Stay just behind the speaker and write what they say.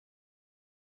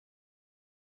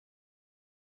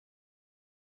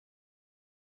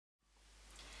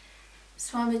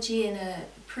Swamiji, in a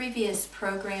previous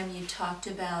program, you talked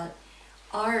about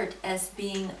art as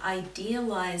being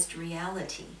idealized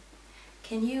reality.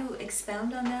 Can you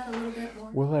expound on that a little bit more?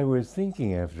 Well, I was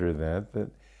thinking after that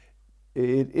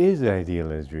it is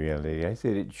idealized reality. I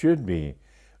said it should be,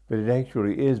 but it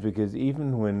actually is, because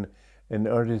even when an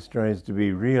artist tries to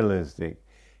be realistic,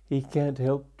 he can't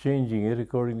help changing it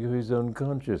according to his own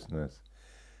consciousness.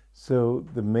 So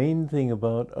the main thing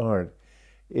about art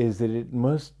is that it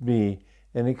must be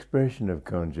an expression of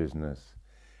consciousness.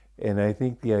 And I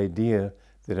think the idea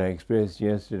that I expressed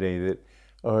yesterday, that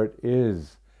art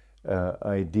is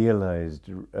idealized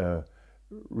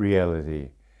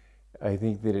reality, I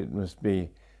think that it must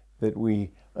be that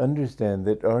we understand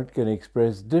that art can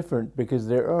express different, because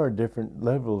there are different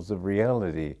levels of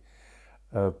reality.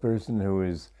 A person who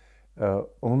is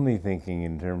only thinking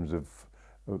in terms of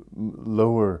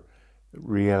lower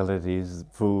realities,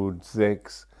 food,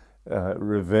 sex,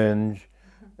 revenge,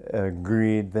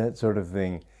 greed, that sort of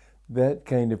thing, that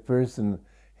kind of person,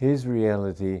 his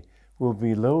reality will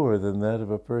be lower than that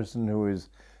of a person who is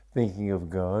thinking of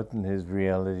God, and his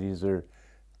realities are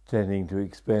tending to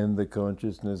expand the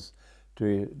consciousness,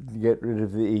 to get rid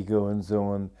of the ego and so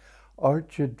on.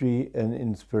 Art should be an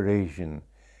inspiration.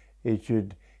 It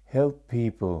should help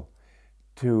people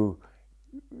to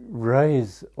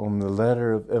rise on the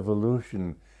ladder of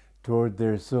evolution toward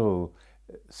their soul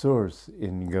source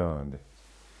in God.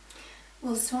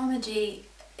 Well, Swamiji,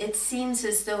 it seems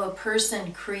as though a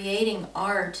person creating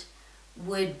art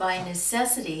would by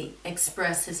necessity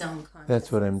express his own consciousness.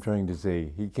 That's what I'm trying to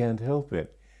say. He can't help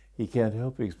it. He can't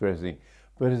help expressing.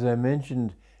 But as I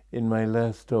mentioned in my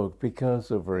last talk,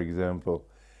 Picasso, for example,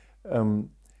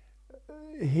 when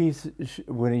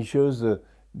he shows a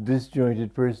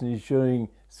disjointed person, he's showing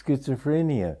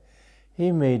schizophrenia.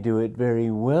 He may do it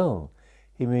very well.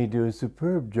 He may do a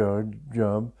superb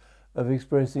job of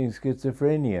expressing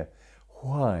schizophrenia.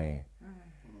 Why?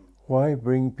 Why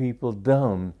bring people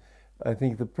down? I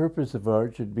think the purpose of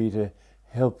art should be to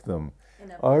help them.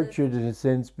 Art should, in a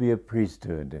sense, be a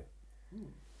priesthood.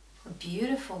 A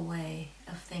beautiful way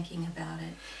of thinking about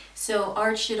it. So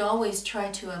art should always try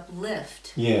to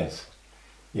uplift. Yes,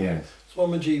 yes.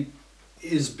 Swamiji,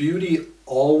 is beauty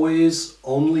always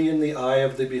only in the eye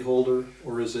of the beholder,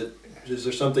 or is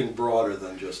there something broader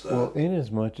than just that? Well,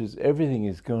 inasmuch as everything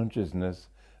is consciousness,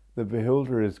 the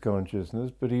beholder is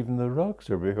consciousness, but even the rocks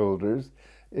are beholders.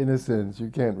 In a sense, you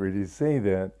can't really say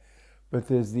that, but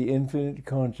there's the infinite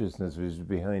consciousness which is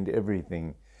behind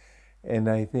everything. And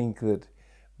I think that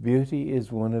beauty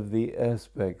is one of the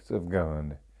aspects of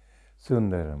God.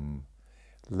 Sundaram,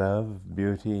 love,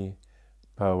 beauty,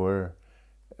 power,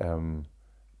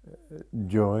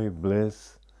 joy,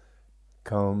 bliss,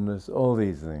 calmness, all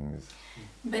these things.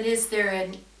 But is there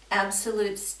an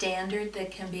absolute standard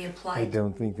that can be applied? I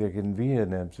don't think there can be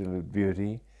an absolute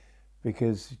beauty,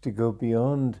 because to go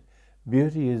beyond,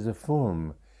 beauty is a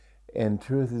form, and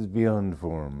truth is beyond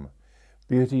form.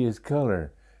 Beauty is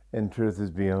color, and truth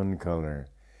is beyond color.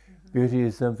 Beauty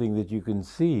is something that you can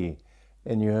see,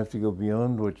 and you have to go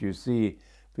beyond what you see,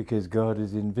 because God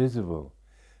is invisible.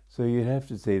 So you have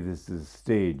to say this is a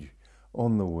stage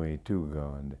on the way to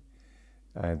God.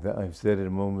 I've said it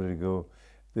a moment ago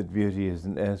that beauty is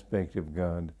an aspect of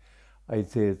God. I'd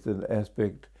say it's an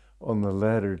aspect on the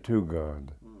ladder to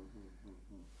God.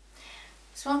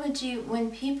 Swamiji,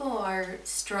 when people are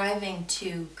striving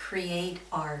to create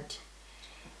art,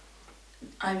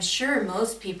 I'm sure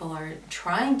most people are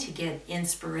trying to get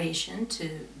inspiration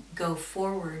to go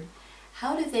forward.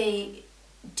 How do they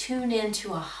tune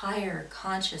into a higher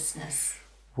consciousness?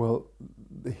 Well,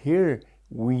 here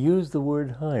we use the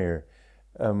word higher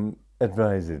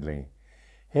advisedly.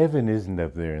 Heaven isn't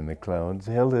up there in the clouds.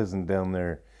 Hell isn't down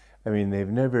there. I mean, they've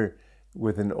never,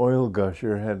 with an oil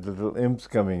gusher, had little imps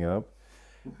coming up.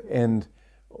 And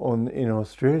in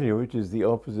Australia, which is the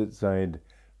opposite side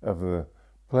of the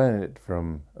planet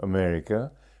from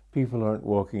America, people aren't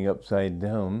walking upside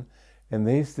down, and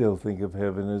they still think of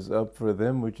heaven as up for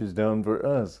them, which is down for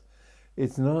us.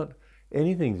 It's not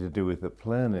anything to do with the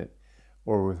planet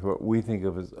or with what we think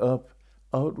of as up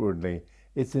outwardly.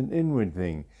 It's an inward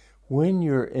thing. When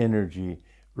your energy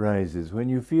rises, when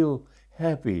you feel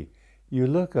happy, you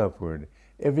look upward.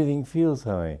 Everything feels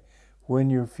high. When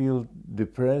you feel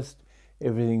depressed,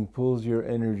 everything pulls your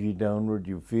energy downward.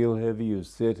 You feel heavy, you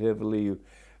sit heavily.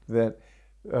 That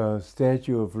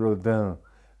statue of Rodin,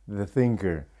 the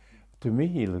thinker, to me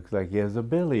he looks like he has a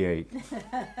bellyache.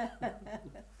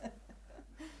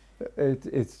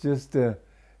 It's just,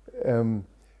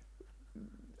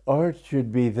 art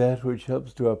should be that which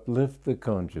helps to uplift the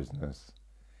consciousness.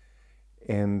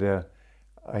 And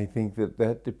I think that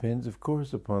that depends, of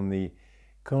course, upon the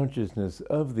consciousness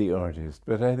of the artist,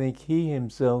 but I think he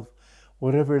himself,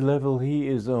 whatever level he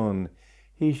is on,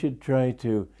 he should try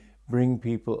to bring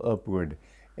people upward.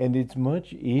 And it's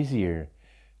much easier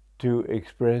to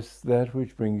express that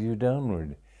which brings you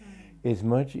downward. It's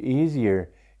much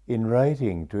easier in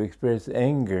writing to express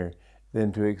anger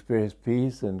than to express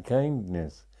peace and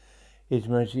kindness. It's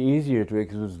much easier to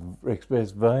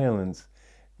express violence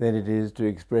than it is to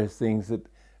express things that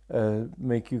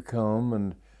make you calm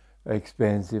and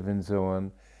expansive and so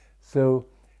on. So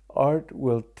art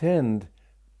will tend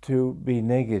to be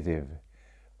negative,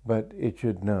 but it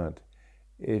should not.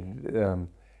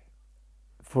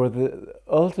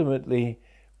 Ultimately,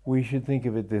 we should think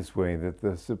of it this way, that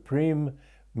the supreme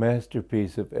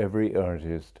masterpiece of every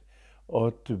artist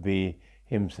ought to be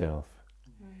himself.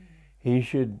 He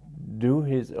should do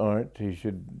his art, he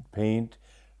should paint,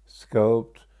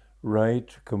 sculpt,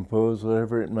 write, compose,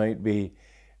 whatever it might be,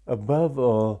 above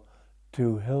all,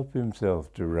 to help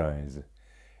himself to rise.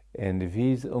 And if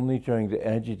he's only trying to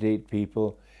agitate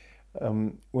people,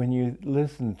 when you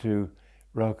listen to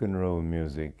rock and roll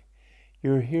music,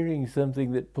 you're hearing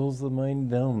something that pulls the mind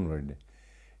downward.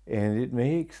 And it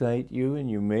may excite you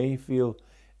and you may feel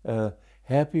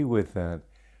happy with that,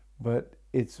 but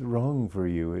it's wrong for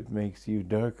you. It makes you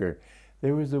darker.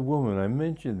 There was a woman, I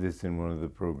mentioned this in one of the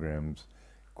programs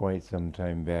quite some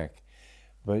time back,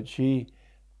 but she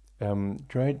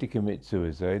tried to commit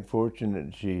suicide.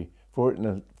 Fortunately,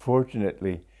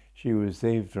 she was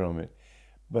saved from it.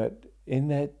 But in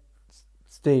that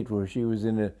state where she was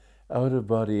in an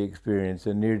out-of-body experience,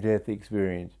 a near-death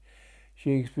experience,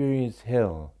 she experienced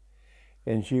hell.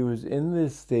 And she was in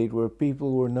this state where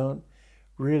people were not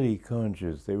really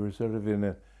conscious. They were sort of in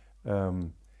a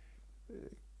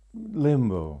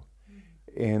limbo.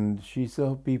 And she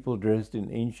saw people dressed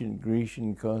in ancient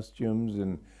Grecian costumes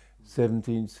and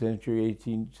 17th century,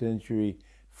 18th century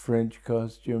French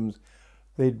costumes.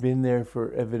 They'd been there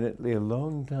for evidently a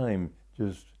long time,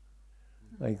 just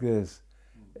like this.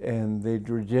 And they'd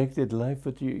rejected life,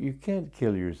 but you can't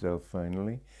kill yourself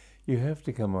finally. You have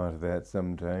to come out of that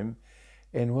sometime.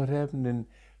 And what happened in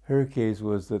her case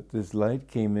was that this light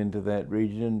came into that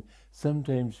region.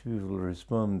 Sometimes people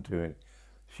respond to it.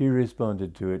 She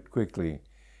responded to it quickly,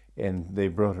 and they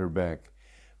brought her back.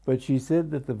 But she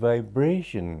said that the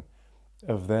vibration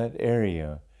of that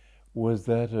area was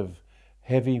that of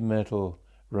heavy metal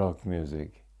rock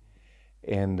music.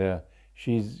 And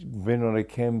she's been on a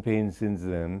campaign since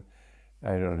then.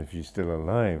 I don't know if she's still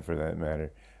alive, for that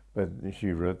matter, but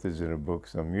she wrote this in a book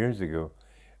some years ago.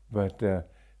 But to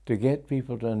get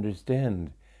people to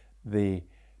understand the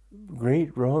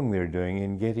great wrong they're doing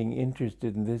in getting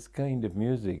interested in this kind of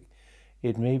music.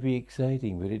 It may be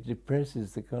exciting, but it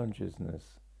depresses the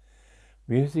consciousness.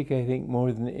 Music, I think,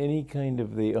 more than any kind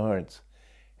of the arts,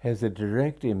 has a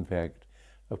direct impact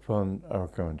upon our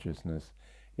consciousness.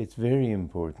 It's very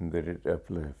important that it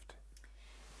uplift.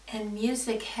 And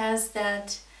music has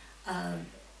that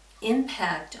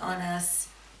impact on us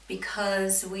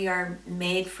because we are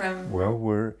made from... Well,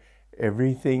 we're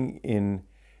everything in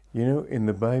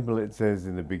the Bible it says,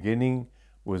 in the beginning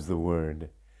was the Word.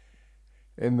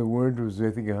 And the Word was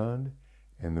with God,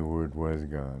 and the Word was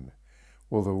God.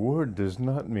 Well, the Word does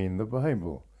not mean the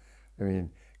Bible. I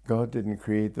mean, God didn't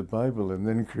create the Bible and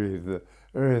then create the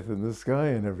earth and the sky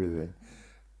and everything.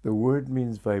 The Word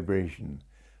means vibration.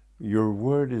 Your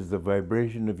word is the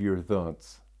vibration of your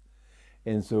thoughts.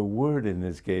 And so Word in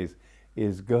this case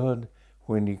is God,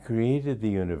 when He created the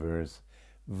universe,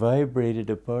 vibrated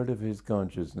a part of His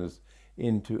consciousness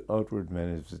into outward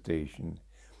manifestation.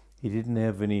 He didn't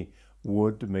have any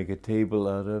wood to make a table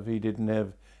out of. He didn't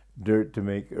have dirt to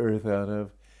make earth out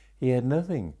of. He had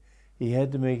nothing. He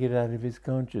had to make it out of His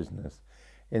consciousness.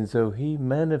 And so He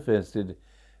manifested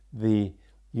the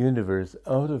universe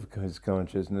out of His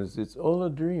consciousness. It's all a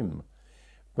dream.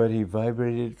 But He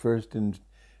vibrated first in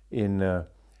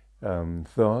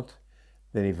thought.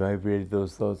 Then He vibrated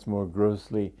those thoughts more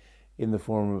grossly in the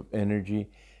form of energy.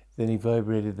 Then He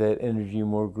vibrated that energy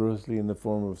more grossly in the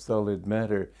form of solid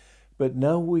matter. But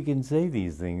now we can say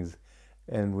these things,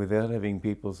 and without having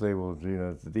people say, well,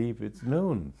 it's deep, it's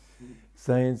known.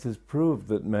 Science has proved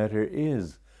that matter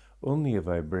is only a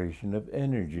vibration of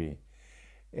energy.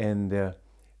 And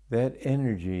that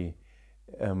energy,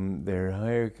 there are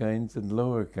higher kinds and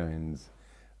lower kinds,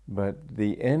 but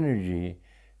the energy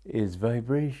is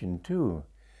vibration too.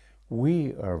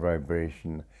 We are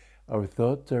vibration. Our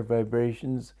thoughts are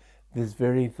vibrations. This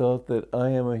very thought that I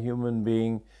am a human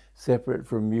being separate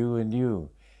from you and you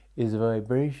is a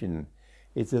vibration.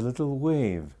 It's a little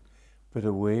wave, but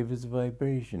a wave is a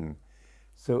vibration.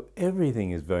 So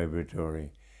everything is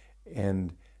vibratory.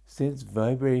 And since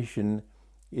vibration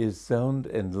is sound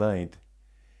and light,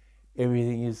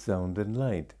 everything is sound and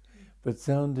light. But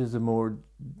sound is a more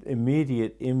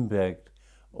immediate impact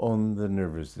on the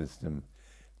nervous system.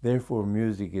 Therefore,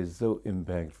 music is so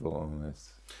impactful on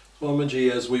us. Swamiji,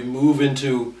 as we move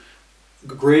into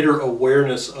greater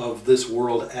awareness of this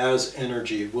world as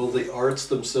energy, will the arts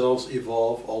themselves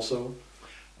evolve also?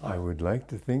 I would like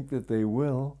to think that they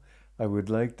will. I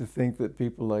would like to think that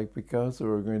people like Picasso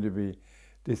are going to be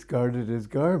discarded as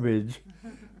garbage.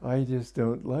 I just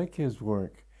don't like his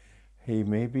work. He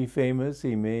may be famous,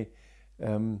 he may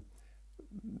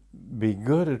be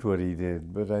good at what he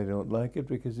did, but I don't like it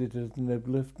because it doesn't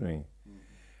uplift me.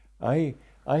 I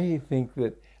think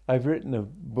that I've written a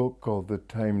book called The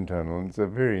Time Tunnel.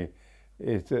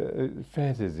 It's a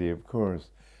fantasy, of course,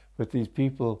 but these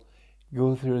people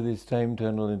go through this time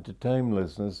tunnel into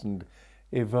timelessness and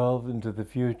evolve into the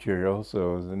future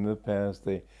also. As in the past,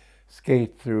 they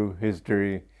skate through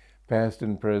history, past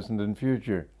and present and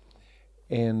future.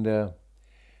 And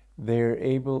they're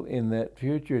able in that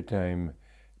future time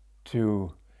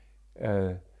to,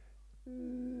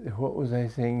 what was I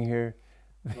saying here?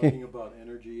 Talking about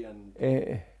energy and...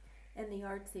 And the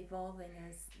art's evolving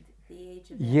as the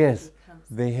age of Yes,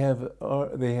 energy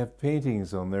comes. they have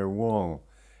paintings on their wall,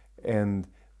 and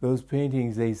those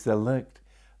paintings they select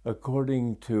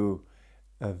according to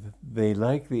they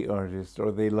like the artist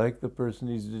or they like the person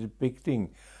he's depicting.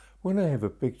 When I have a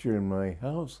picture in my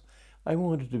house, I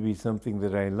want it to be something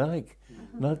that I like,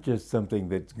 not just something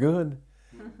that's good.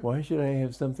 Why should I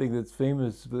have something that's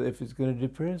famous if it's going to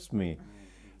depress me?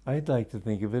 I'd like to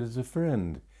think of it as a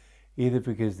friend, either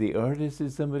because the artist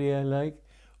is somebody I like,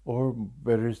 or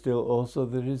better still, also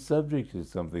that his subject is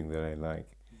something that I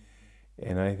like.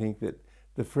 And I think that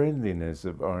the friendliness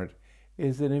of art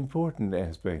is an important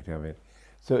aspect of it.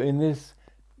 So in this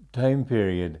time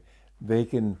period, they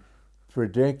can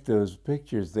project those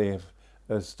pictures. They have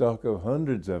a stock of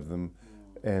hundreds of them,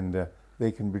 and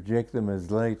they can project them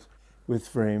as light with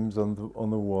frames on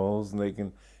the walls, and they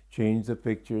can change the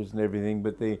pictures and everything.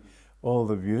 But all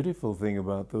the beautiful thing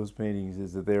about those paintings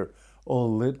is that they're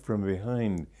all lit from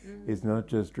behind. It's not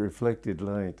just reflected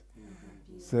light.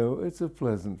 So it's a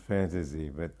pleasant fantasy,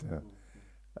 but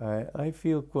I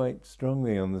feel quite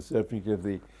strongly on the subject of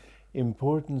the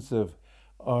importance of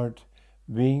art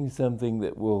being something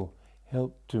that will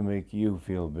help to make you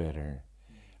feel better.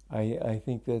 I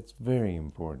think that's very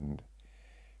important.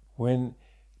 When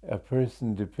a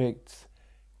person depicts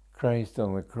Christ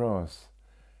on the cross,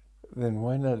 then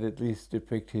why not at least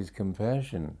depict his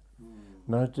compassion,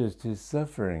 not just his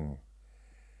suffering?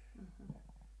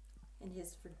 And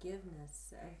his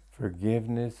forgiveness.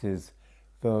 Forgiveness, his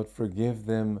thought, forgive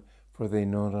them for they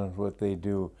know not what they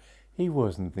do. He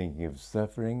wasn't thinking of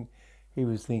suffering. He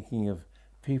was thinking of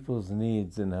people's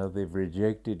needs and how they've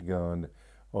rejected God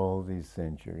all these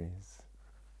centuries.